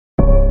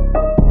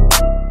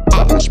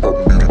What's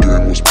poppin', beauty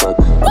gang, what's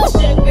poppin'? It's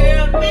your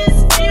girl, Miss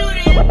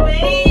Beauty,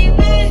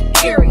 baby.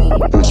 Period.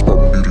 What's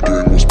poppin', beauty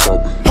gang, what's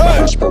poppin'?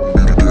 What's poppin',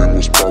 beauty gang,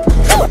 what's poppin'?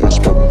 What's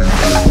poppin', beauty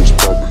gang, what's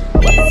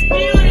poppin'? Miss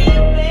Beauty,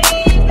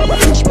 baby.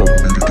 What's poppin',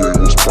 beauty gang,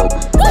 what's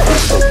poppin'?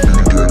 What's poppin',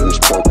 beauty gang, what's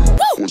poppin'?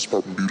 What's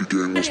poppin', beauty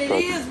gang, what's It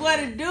poppin'? is what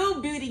it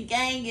do, beauty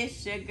gang.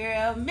 It's your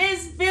girl,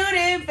 Miss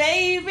Beauty,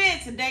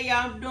 baby. Today,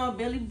 y'all, I'm doing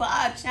Billy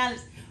Bob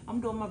challenge.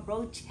 I'm doing my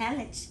bro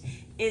challenge.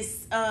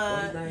 It's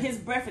his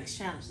breakfast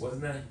challenge. What's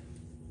his name?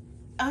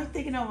 I'm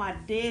thinking of my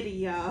daddy,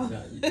 y'all.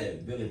 No, you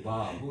said Billy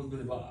Bob. Who's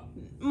Billy Bob?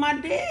 My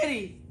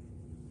daddy.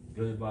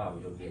 Billy Bob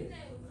was your dad.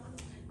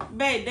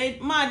 Babe,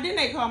 didn't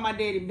they call my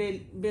daddy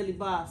Billy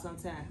Bob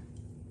sometime?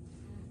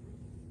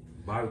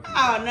 Barbecue.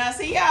 Oh, no,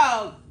 see,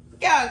 y'all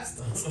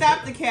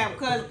stop the cap,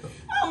 because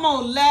I'm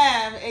on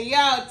live, and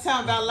y'all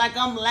talking about like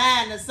I'm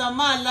lying or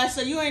something. I'm like,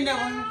 so you ain't never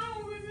heard, I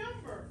don't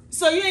remember.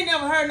 so you ain't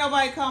never heard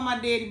nobody call my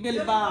daddy Billy Billy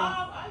Bob.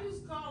 Bob. I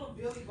used to call him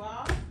Billy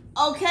Bob.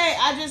 Okay,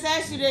 I just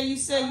asked you that. You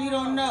said you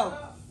don't know.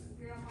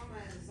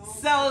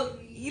 So,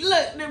 you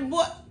look,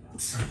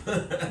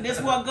 this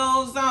what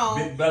goes on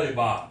Big Belly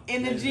Bob.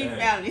 in the G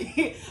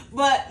family.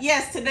 But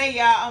yes, today,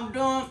 y'all, I'm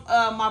doing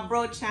my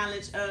bro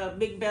challenge,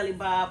 Big Belly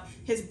Bob,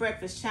 his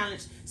breakfast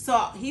challenge. So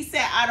he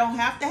said I don't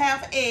have to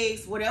have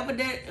eggs, whatever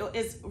that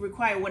is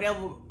required,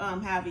 whatever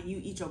however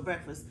you eat your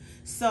breakfast.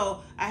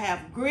 So I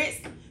have grits,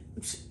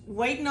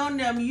 waiting on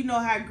them. You know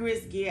how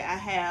grits get. I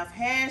have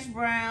hash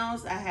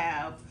browns, I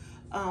have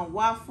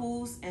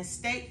waffles and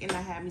steak, and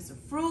I have me some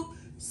fruit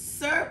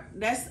syrup.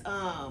 That's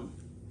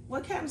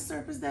what kind of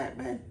syrup is that,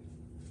 babe?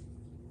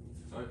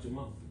 Ain't your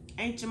mom.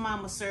 Ain't your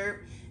mama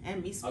syrup,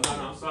 and me some. Oh,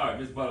 no, I'm sorry.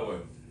 Miss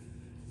Butterworth.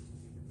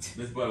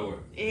 Miss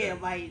Butterworth.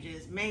 Everybody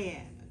just,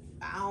 man,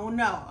 I don't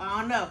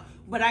know.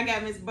 But I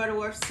got Miss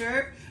Butterworth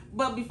syrup.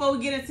 But before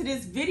we get into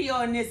this video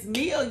and this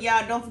meal,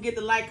 y'all, don't forget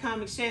to like,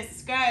 comment, share, and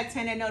subscribe.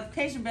 Turn that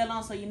notification bell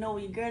on so you know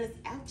when your girl is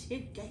out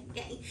here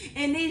gang.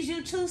 And these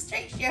YouTube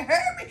streets, you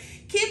heard me?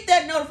 Keep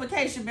that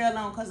notification bell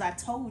on because I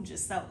told you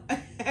so.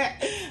 All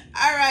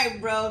right,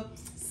 bro.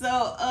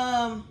 So,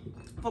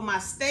 for my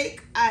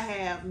steak, I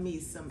have me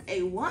some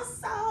A1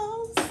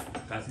 sauce.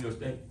 Can I see your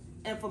steak?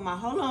 And for my,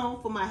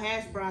 for my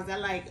hash browns, I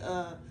like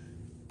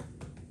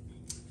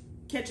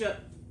ketchup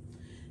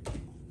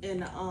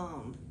and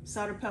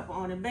salt and pepper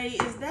on it.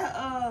 Babe, is that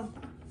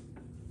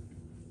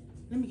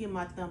let me get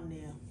my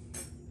thumbnail.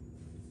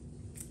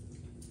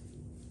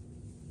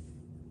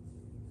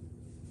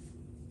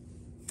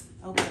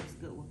 Okay, that's a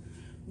good one.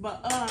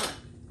 But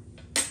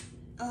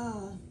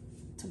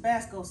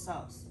Tabasco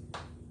sauce.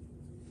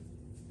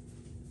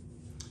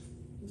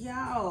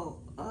 Y'all,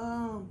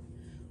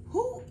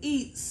 who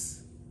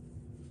eats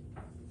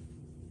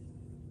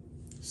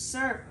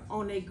syrup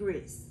on their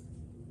grits?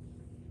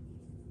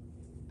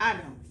 I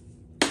don't.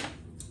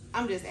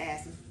 I'm just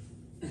asking.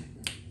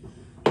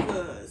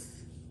 Because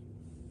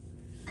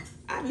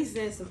I be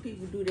seeing some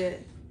people do that,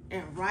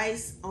 and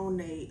rice on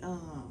their,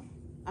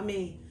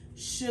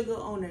 sugar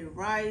on their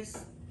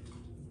rice.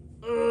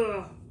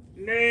 Ugh,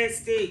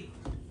 nasty.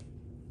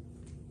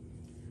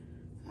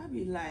 I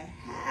be like,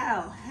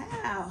 how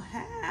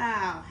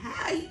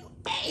you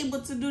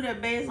able to do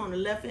that? Based on the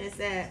left hand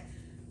side,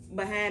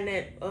 behind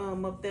that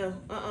up there,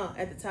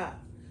 at the top,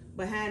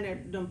 behind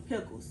that them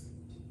pickles.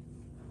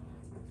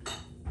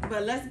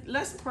 But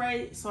let's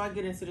pray so I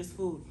get into this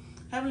food.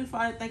 Heavenly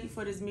Father, thank you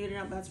for this meal that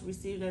I'm about to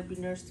receive. Let it be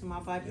nourished to my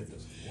body.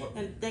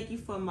 And thank you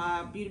for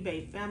my Beauty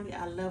Babe family.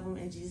 I love them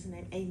in Jesus'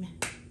 name. Amen.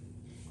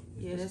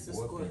 Yeah, that's a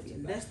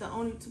scorpion. That's the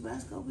only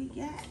Tabasco we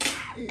got.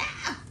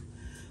 Nah.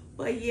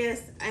 But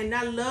yes, and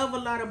I love a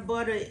lot of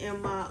butter in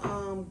my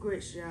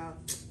grits, y'all.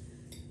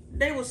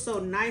 They were so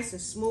nice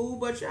and smooth,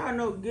 but y'all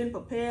know getting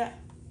prepared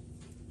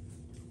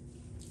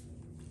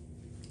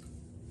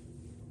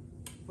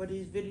for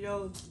these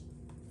videos.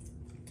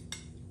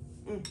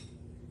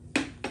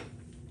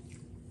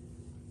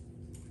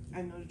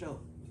 I know the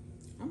joke.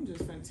 I'm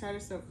just finna tie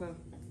this up because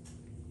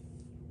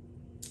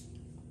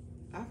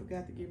I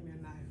forgot to give me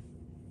a knife.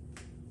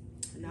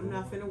 And I'm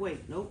not finna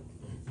wait. Nope.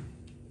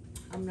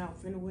 I'm not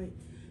finna wait.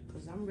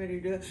 Because I'm ready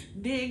to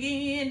dig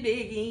in, get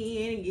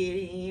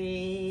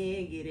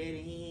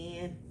it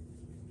in.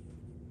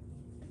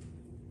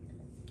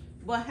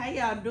 But how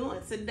y'all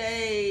doing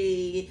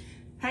today?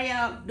 How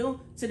y'all doing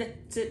today?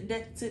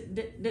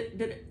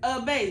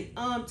 Babe,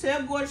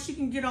 tell Gordy she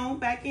can get on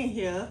back in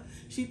here.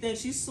 She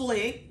thinks she's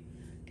slick.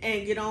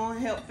 And get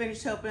on,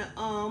 finish helping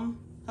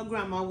her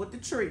grandma with the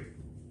tree.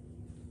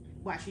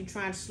 While she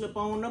trying to slip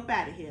on up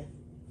out of here.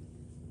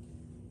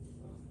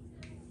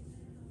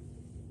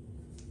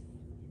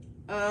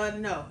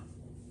 No.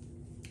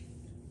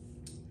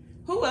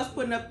 Who else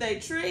putting up their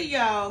tree,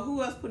 y'all?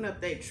 Who else putting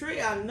up their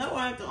tree? I know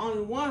I ain't the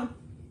only one.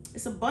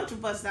 It's a bunch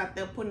of us out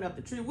there putting up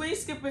the tree. We ain't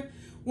skipping.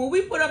 When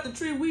we put up the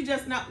tree, we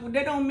just not.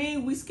 That don't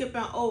mean we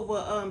skipping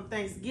over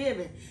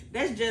Thanksgiving.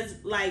 That's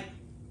just like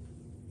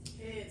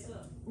Heads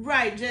up.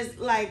 Right, just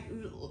like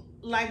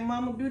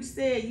Mama Beauty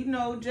said, you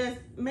know, just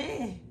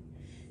man.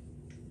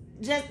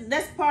 Just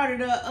that's part of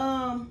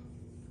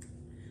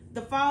the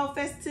the fall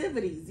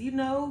festivities, you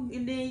know,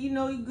 and then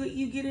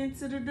you get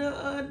into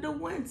the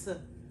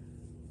winter.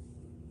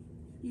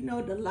 You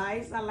know, the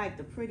lights. I like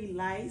the pretty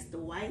lights, the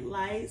white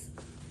lights.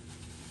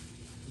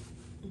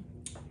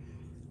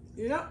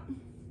 Yep.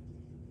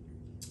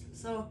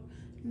 So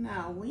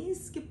now we ain't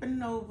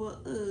skipping over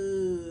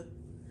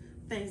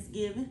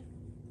Thanksgiving.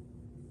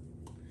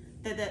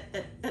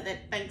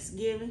 That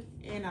Thanksgiving,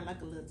 and I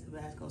like a little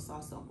Tabasco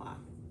sauce on my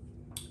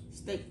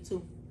steak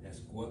too. That's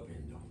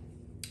scorpion though.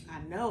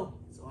 I know,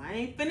 so I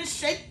ain't finna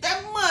shake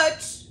that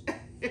much. I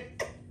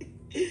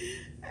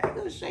ain't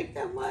gonna shake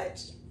that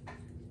much.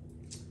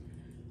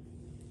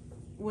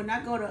 When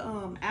I go to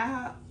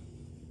IHOP,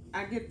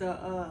 I get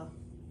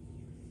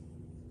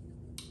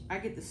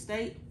the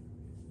steak.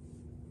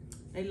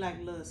 They like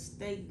little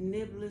steak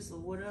nibblers or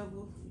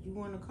whatever you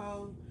want to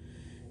call them,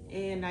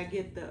 and I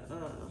get the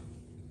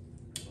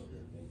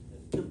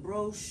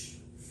broche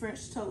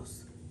French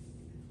toast.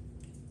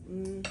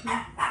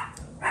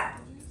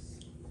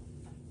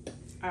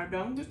 I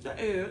don't get the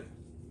egg.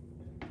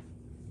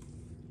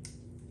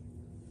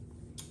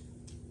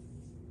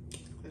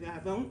 I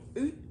don't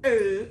eat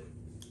egg.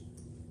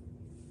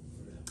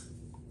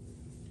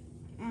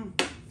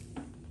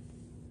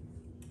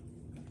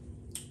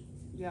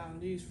 Yeah,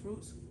 these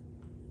fruits.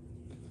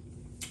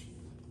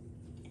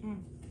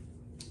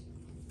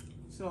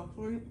 So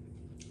sweet.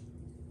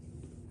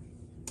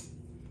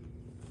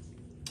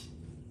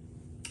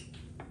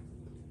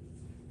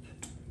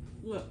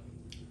 Look.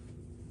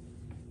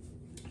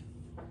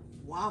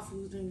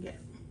 Waffles didn't get.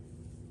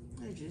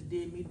 They just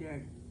did me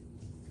dirty.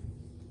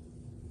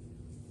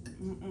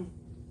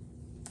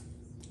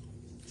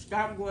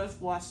 Stop was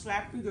before I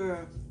slap the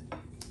girl.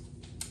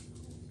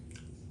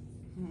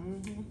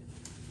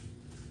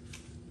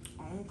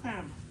 On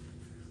camera.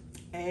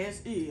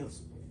 As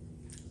is.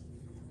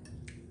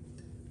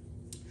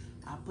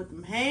 I put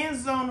them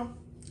hands on them.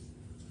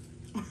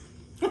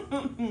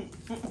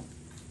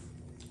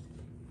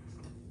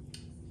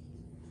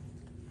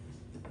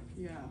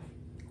 Yeah.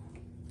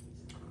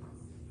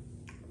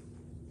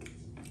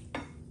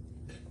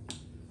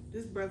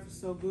 This breakfast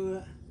is so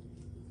good.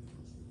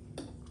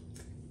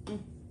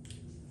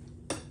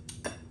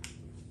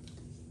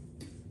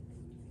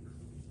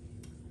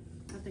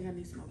 I think I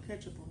need some more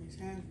ketchup on these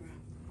hash browns.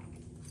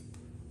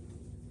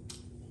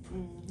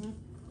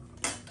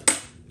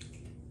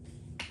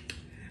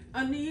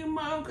 I need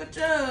more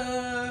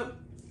ketchup.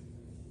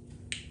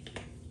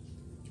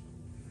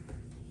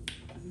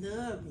 I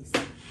love me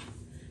some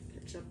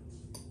ketchup.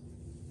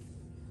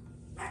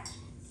 I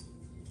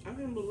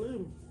can't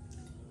believe it.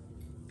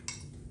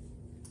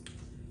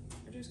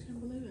 I just can't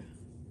believe it.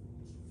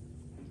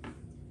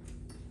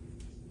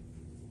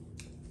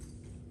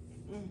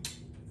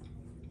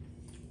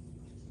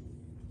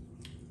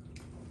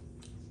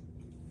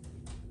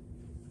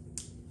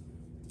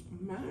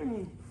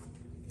 Man,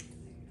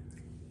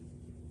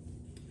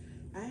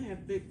 I ain't had a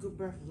big good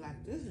breakfast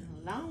like this in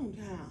a long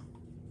time.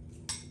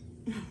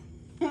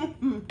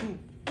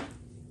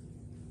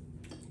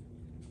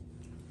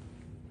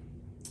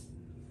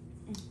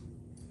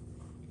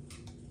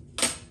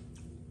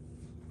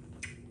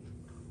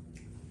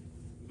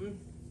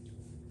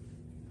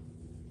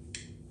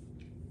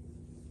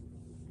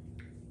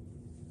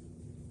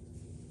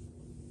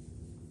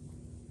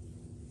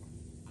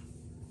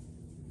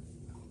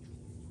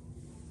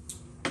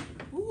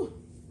 Ooh,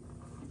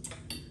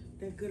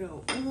 that good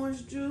old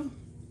orange juice.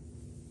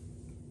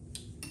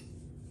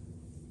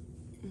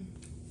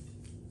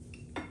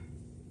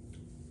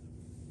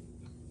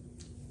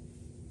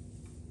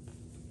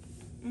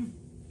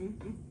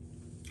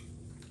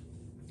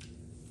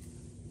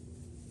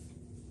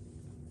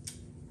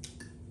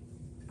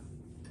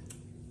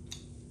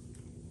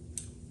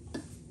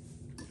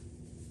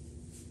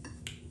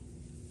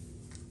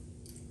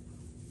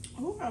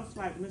 Who else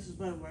like Mrs.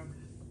 Butterworth?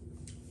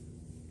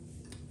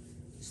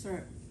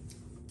 Sir,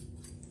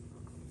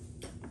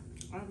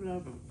 I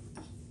love them.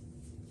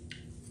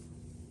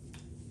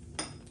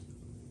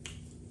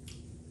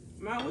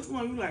 Man, which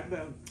one you like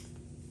better?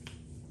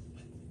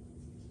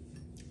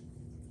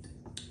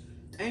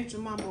 Ain't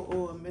your mama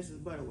or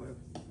Mrs. Butterworth?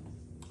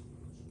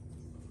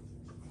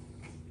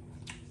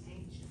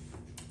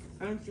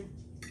 Ain't you?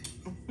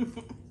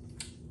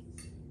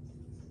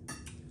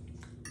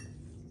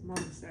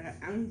 Mama said,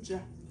 ain't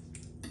you?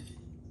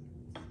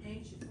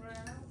 Ain't you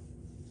proud?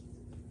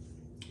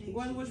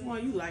 Which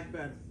one you like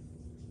better?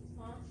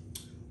 Huh?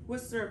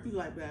 What syrup you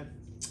like better?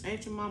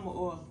 Ain't your mama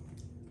or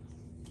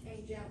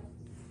Ain't jello.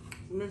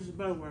 Mrs.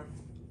 Butterworth?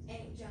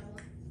 Ain't jello.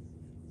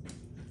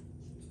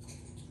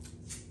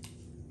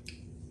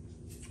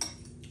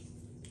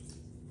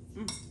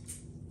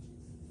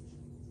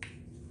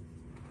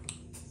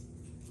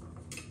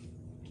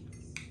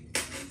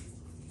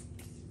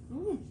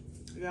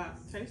 Yeah,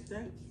 taste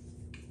that.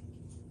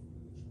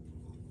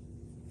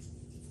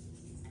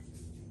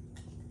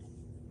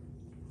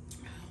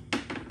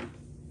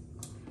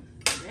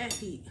 That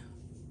heat.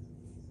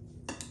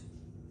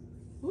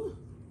 Woo.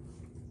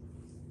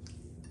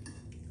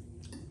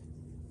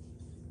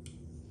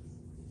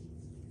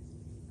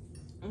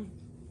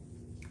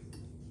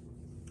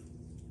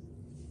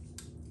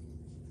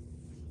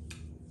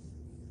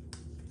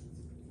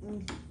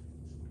 Gorgeous.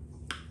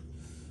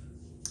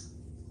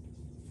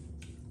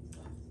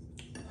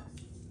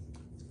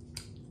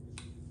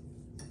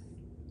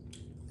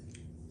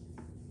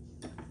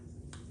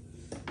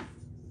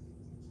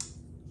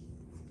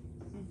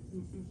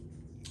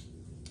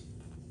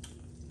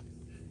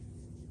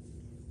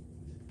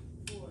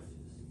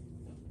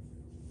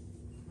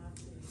 I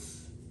tell you,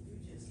 you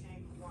just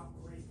can't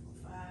cooperate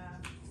for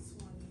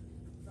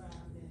 25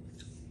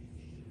 minutes.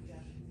 You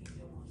got to be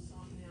doing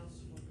something else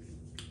for you.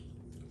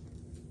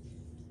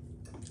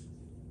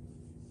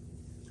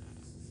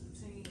 This is a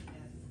team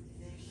that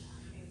they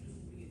can't do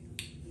be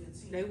a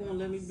team. They won't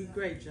let me be by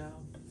great,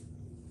 y'all.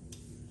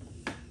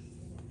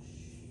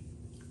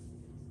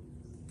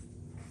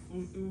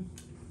 Mm-mm.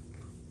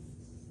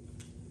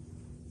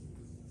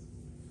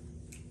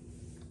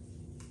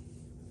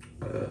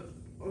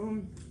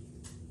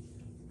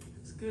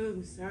 Excuse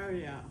me,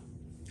 sorry, y'all.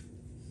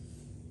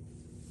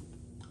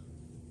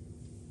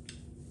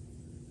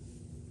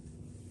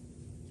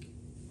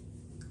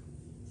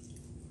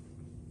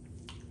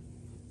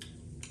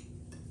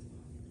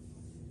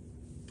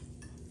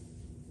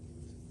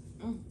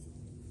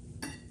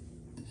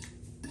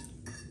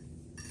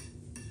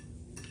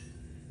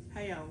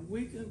 How y'all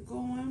week is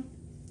going?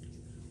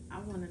 I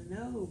want to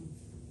know.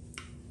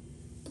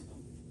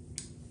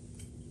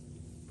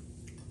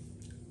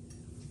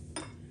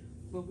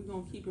 But we're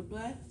going to keep it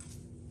black.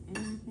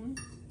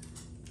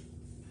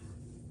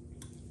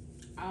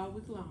 All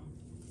week long.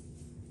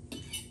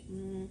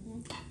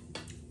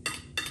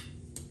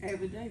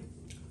 Every day.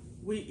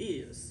 We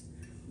is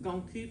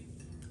going to keep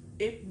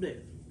it black.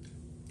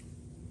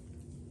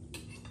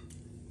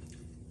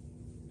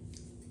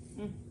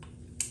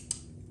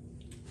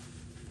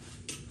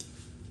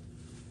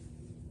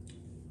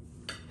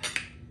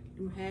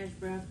 Them hash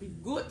browns be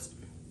good.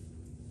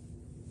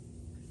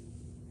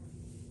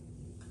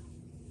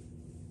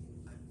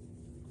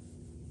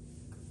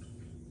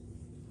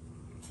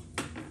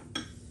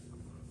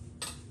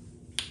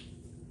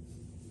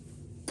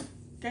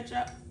 Ketchup,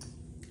 a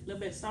little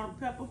bit of salt and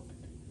pepper.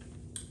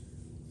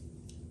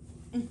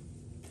 A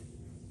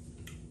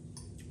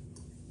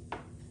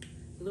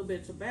little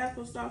bit of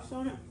Tabasco sauce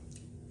on it.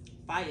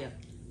 Fire.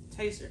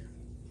 Taste it.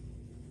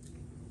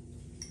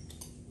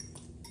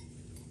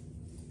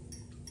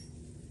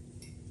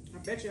 I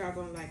bet y'all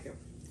gonna like it.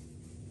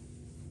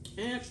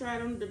 And try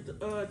them the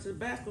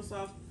Tabasco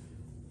sauce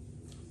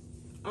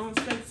on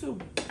steak too.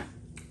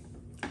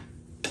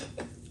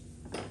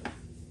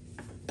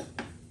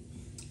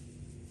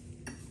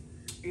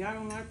 Y'all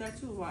don't like that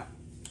too, what?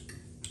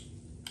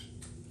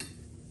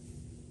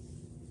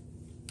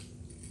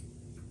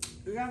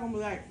 Y'all gonna be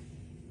like,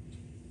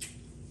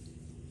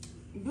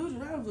 dude,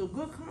 that was a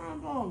good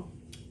combo.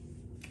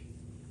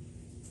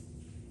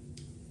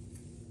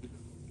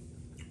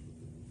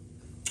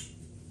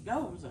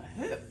 That was a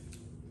hit.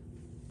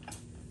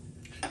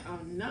 Oh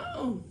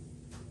no.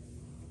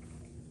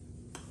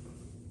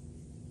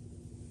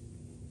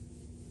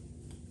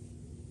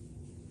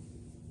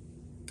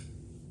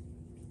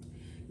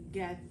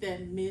 Got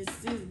that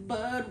Mrs.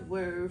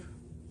 Budworth.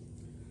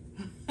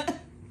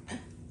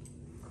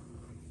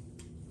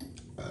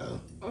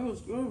 Oh,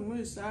 excuse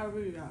me,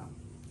 sorry, y'all.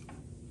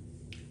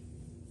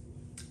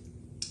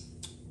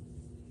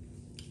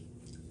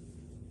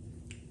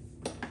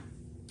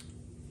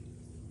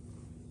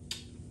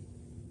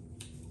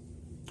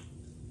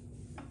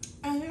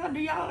 And do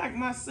y'all like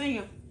my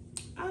singing?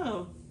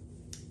 Oh.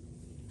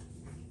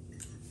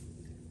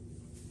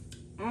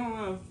 I don't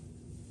know.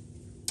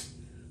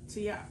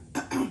 See y'all.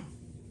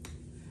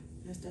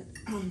 That's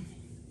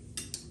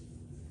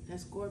that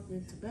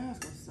scorpion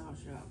Tabasco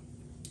sauce, y'all.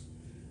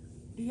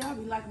 Do y'all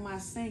be liking my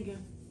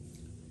singing?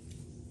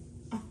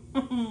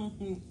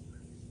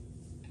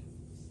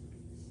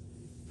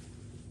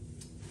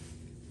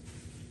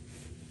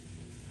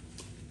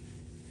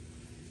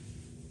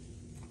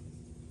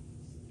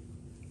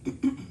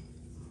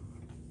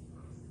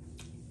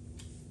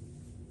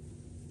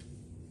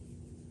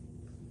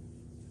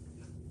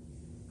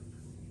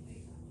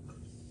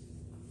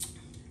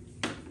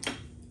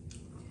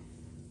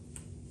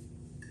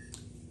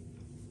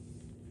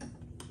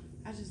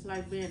 I just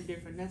like being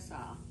different, that's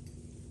all.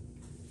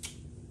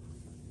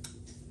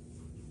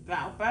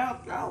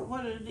 Bow,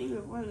 what it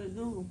do, what it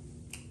do.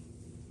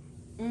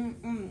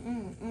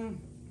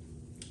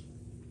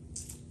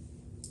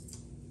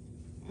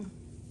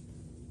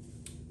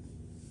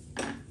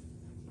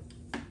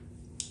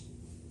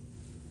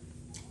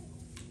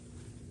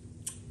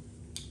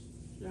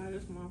 Y'all,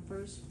 this is my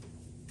first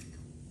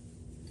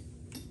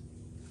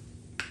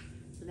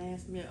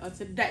last meal of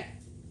today.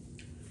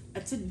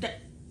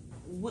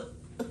 What?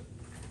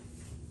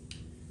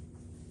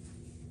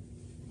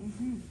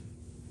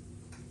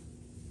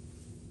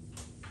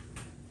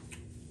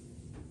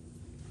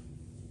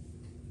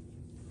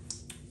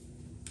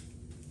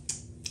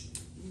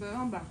 But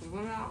I'm about to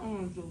run out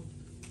on to.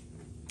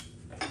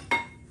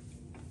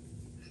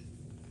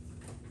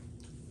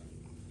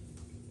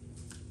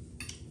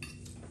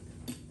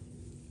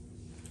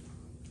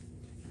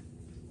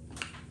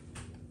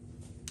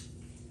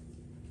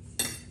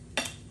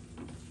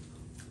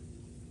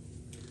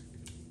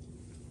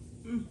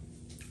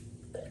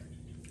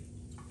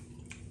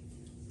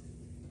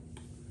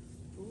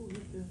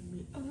 Fill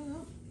me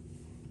up.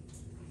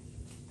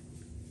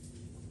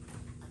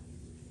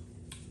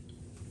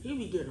 He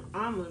be getting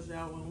omelets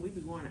out when we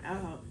be going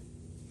out.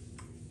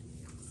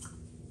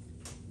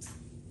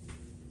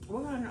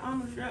 What kind of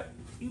omelets that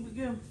you be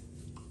getting?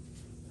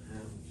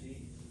 Ham and cheese.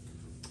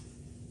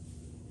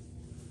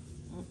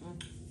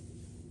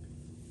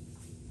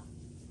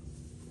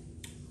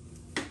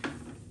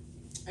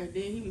 And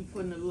then he be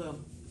putting a little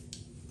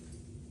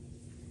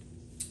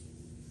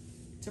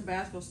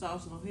Tabasco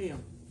sauce on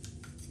him.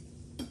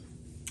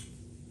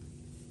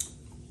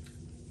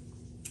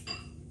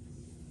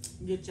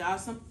 Get y'all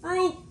some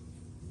fruit.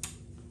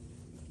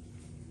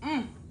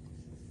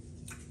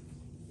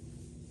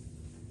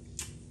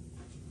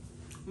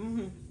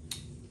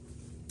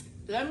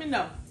 Let me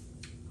know.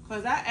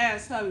 Cause I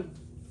asked her,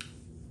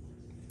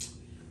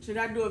 should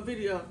I do a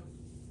video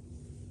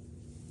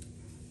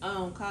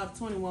called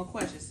 21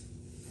 Questions?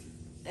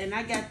 And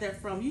I got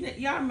that from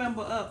y'all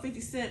remember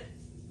 50 Cent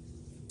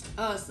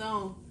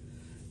song,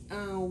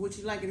 would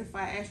you like it if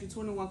I ask you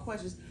 21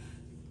 questions?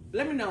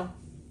 Let me know.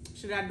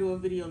 Should I do a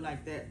video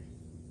like that?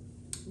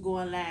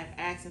 Going live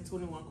asking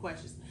 21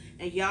 questions.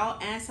 And y'all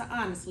answer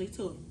honestly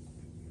too.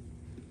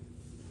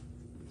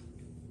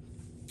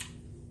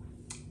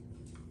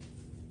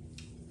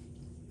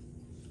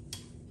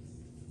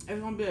 It's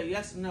gonna be a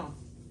yes or no.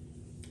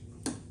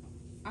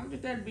 I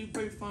think that'd be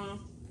pretty fun.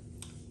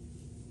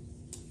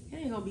 It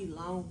ain't gonna be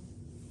long.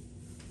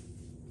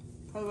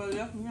 Probably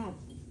yes or no.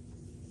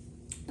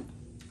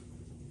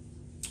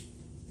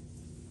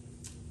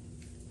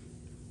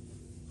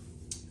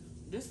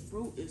 This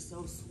fruit is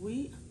so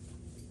sweet.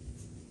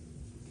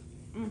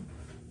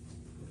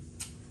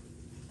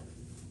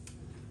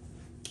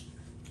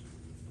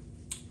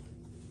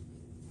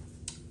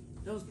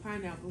 Those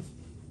pineapples.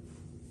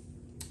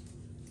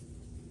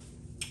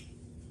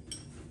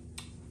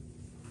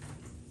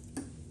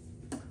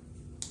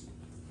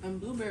 And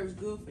blueberries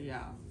good for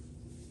y'all.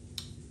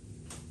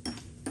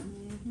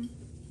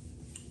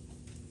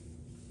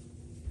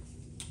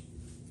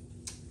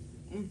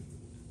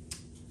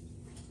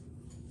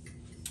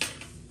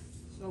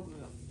 So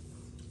good.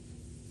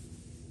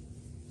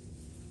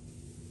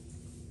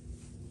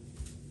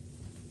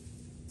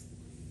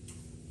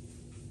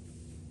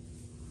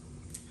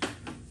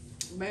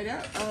 Man,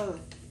 that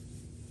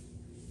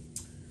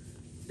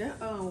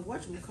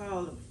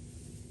whatchamacallit,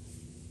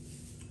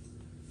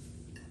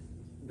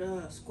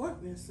 the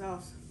scorpion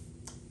sauce,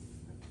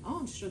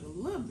 on sugar a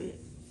little bit.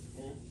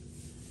 And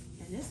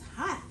it's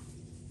hot.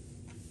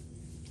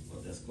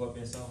 What, that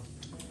scorpion sauce?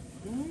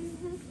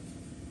 Excuse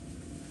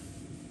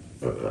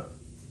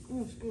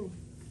me.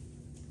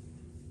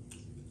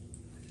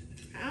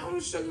 I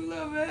want sugar a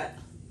little bit.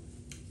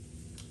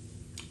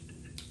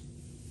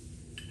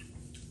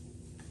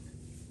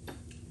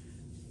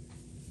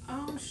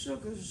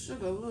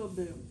 Sugar a little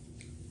bit.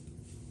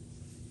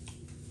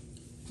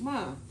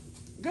 Mom,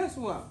 guess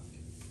what?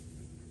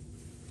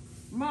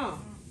 Mom,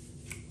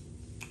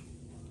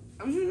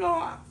 you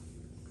know,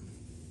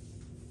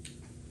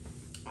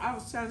 I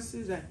was trying to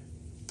see that.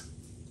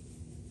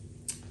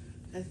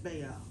 That's bad,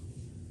 y'all.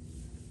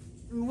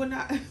 When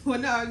I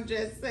was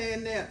just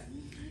saying that,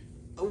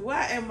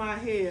 why in my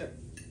head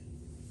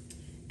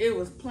it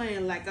was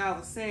playing like I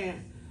was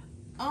saying,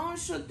 I don't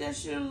shook that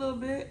shit a little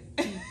bit.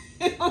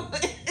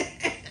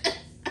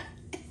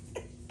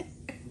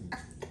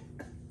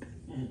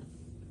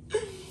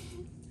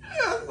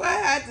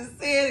 I had to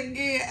say it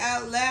again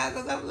out loud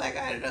because I'm like,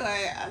 I know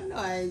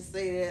I ain't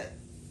say that.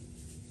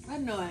 I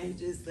know I ain't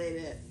just say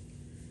that.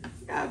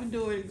 Y'all been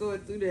going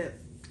through that.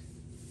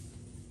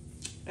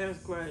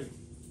 That's crazy.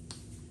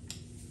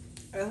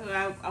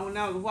 When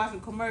I was watching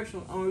a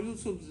commercial on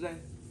YouTube today,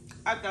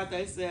 I thought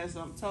they said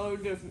something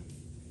totally different.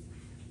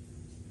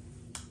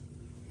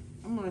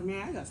 I'm like,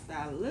 man, I gotta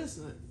start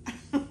listening.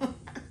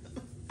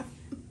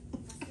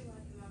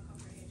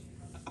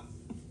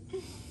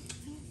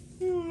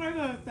 I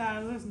gotta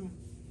start listening.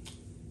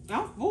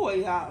 I'm for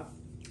y'all.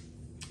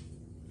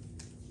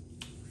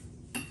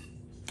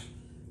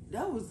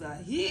 That was a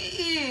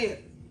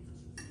hit.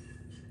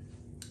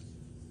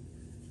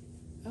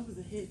 That was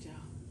a hit, y'all.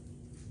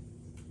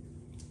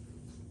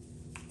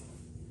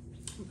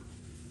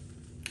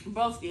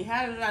 Broski,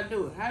 how did I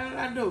do it? How did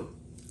I do it?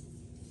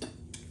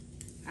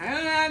 How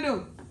did I do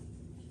it?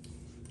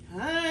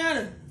 How did I do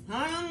it?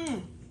 How did I do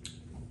it?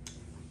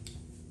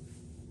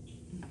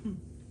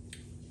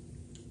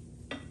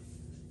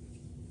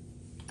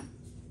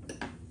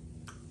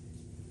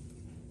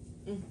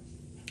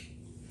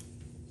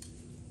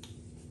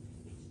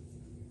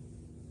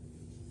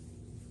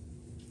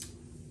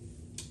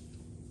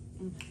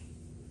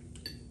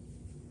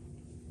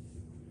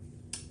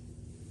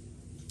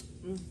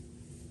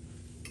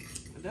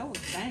 That was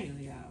banging,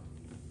 y'all.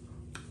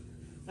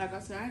 Like I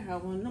said, I ain't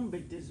had one of them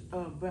big this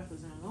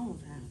breakfast in a long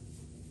time.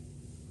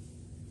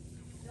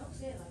 Don't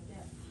say it like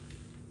that.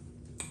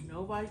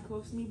 Nobody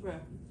cooks me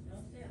breakfast.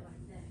 Don't say it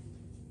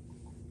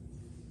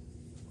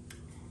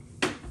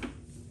like that.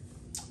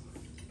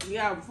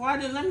 Yeah, before I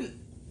do, let me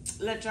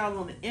let y'all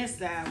on the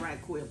inside right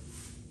quick.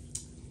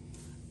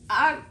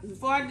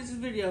 Before I did this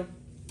video,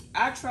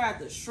 I tried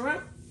the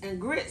shrimp and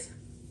grits.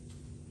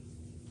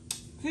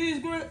 Cheese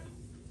grit.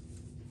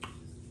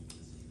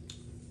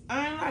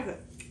 I ain't like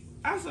it.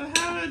 I said,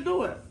 how do they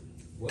do it?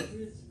 What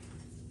is?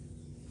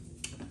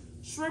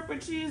 Shrimp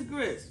and cheese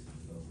grits.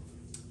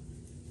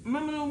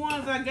 Remember the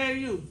ones I gave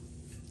you?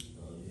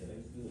 Oh, yeah,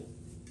 that's good.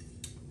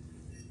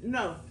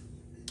 No.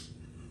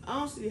 I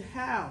don't see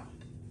how.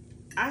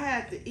 I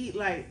had to eat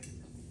like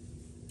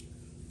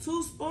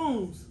 2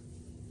 spoons.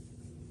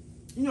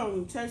 You know, when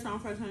you taste on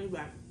first time, you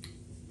like,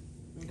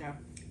 okay.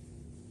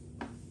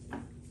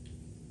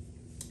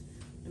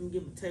 Let me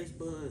get my taste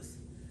buds.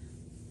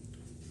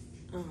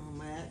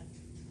 Matt.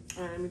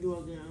 All right, let me do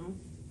it again.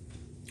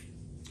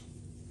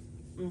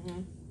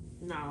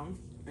 No,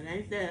 it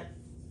ain't that.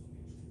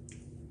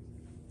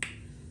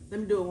 Let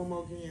me do it one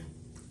more again.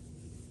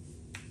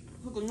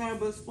 Hook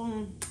another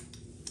spoon.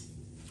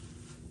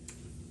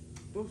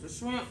 With the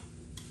shrimp.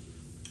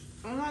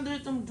 And I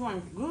did them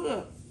joints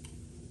good.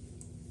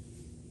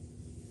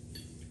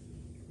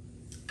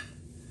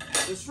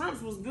 The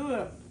shrimps was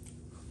good.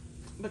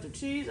 But the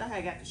cheese, I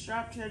had got the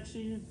sharp cheddar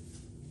cheese.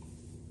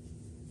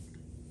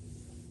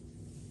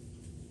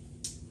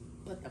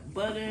 Put the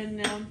butter in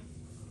them.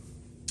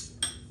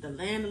 The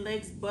Land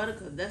O'Lakes butter,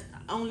 because that's the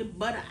only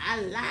butter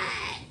I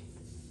like.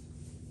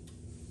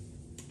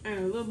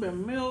 And a little bit of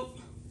milk.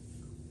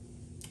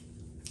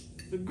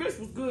 The grits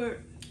was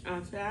good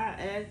until I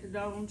added the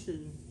doggone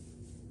cheese.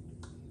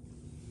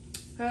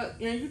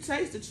 And you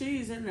taste the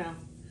cheese in there.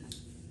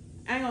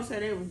 I ain't gonna say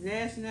they was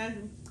nasty,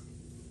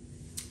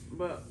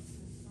 but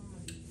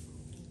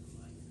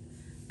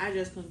I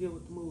just couldn't get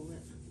with the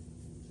movement.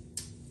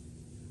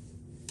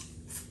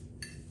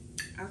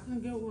 I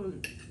couldn't get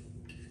with it.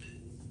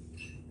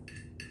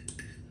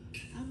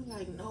 I was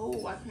like,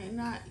 no, I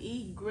cannot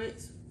eat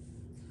grits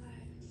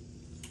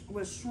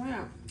with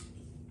shrimp.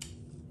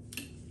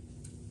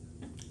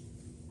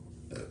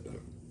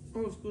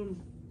 Oh, excuse me.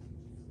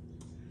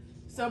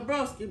 So,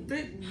 broski,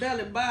 Big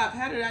Belly Bob,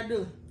 how did I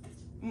do?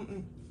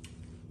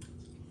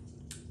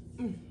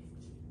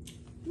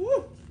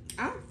 Woo,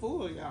 I'm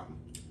full, y'all.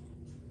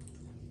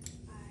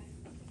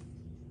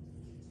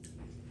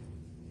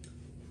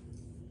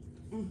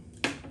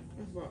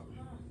 That's what.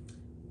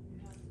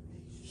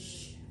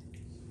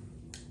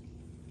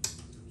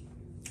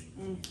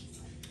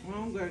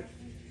 I'm good.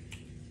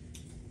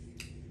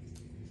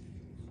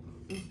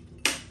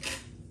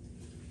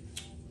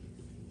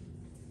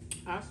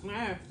 I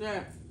smashed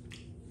that.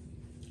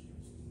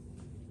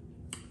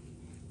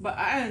 But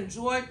I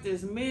enjoyed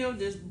this meal,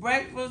 this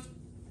breakfast.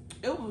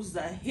 It was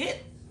a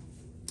hit.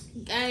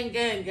 Gang,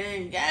 gang,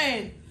 gang,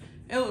 gang.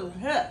 It was a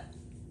hit.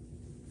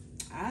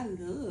 I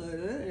love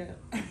it.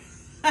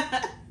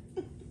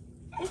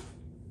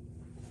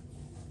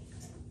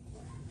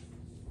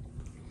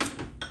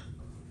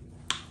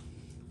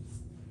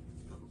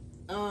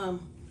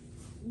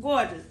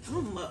 Gorgeous.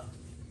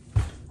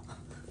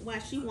 Why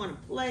she want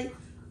to play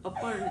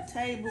up under the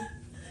table.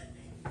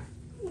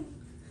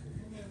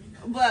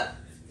 But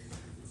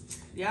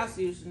y'all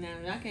see what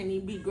shenanigans. I can't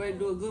even be great,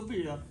 do a good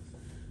video.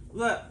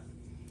 Look,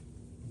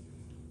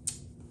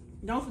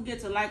 don't forget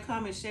to like,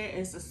 comment, share,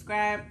 and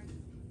subscribe.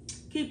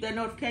 Keep that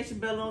notification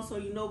bell on so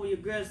you know when your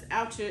girl's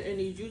out here in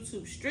these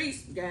YouTube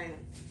streets, gang.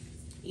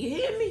 You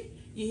hear me?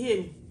 You hear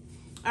me?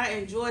 I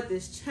enjoyed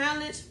this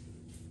challenge.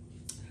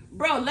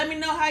 Bro, let me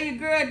know how your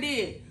girl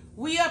did.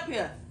 We up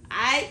here.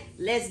 Alright,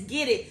 let's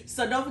get it.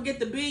 So don't forget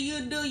to be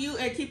you, do you,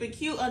 and keep it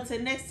cute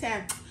until next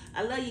time.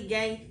 I love you,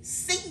 gang.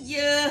 See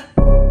ya.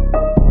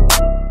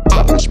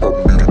 What's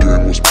poppin', be the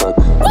gang, what's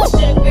poppin'? It's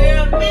your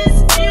girl,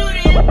 Miss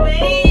Beauty,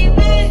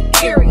 baby.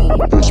 Period.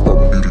 What's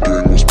poppin', be the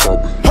gang, what's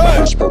poppin'?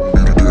 What's poppin',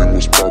 be the gang,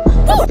 what's poppin'?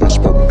 What's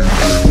poppin', be the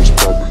gang, what's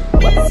poppin'?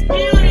 Miss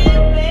Beauty,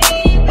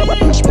 baby.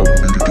 What's poppin',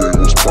 be the gang,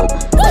 what's poppin'?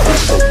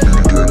 What's poppin', be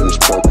the gang, what's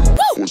poppin'?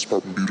 What's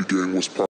poppin', be the gang, what's poppin'?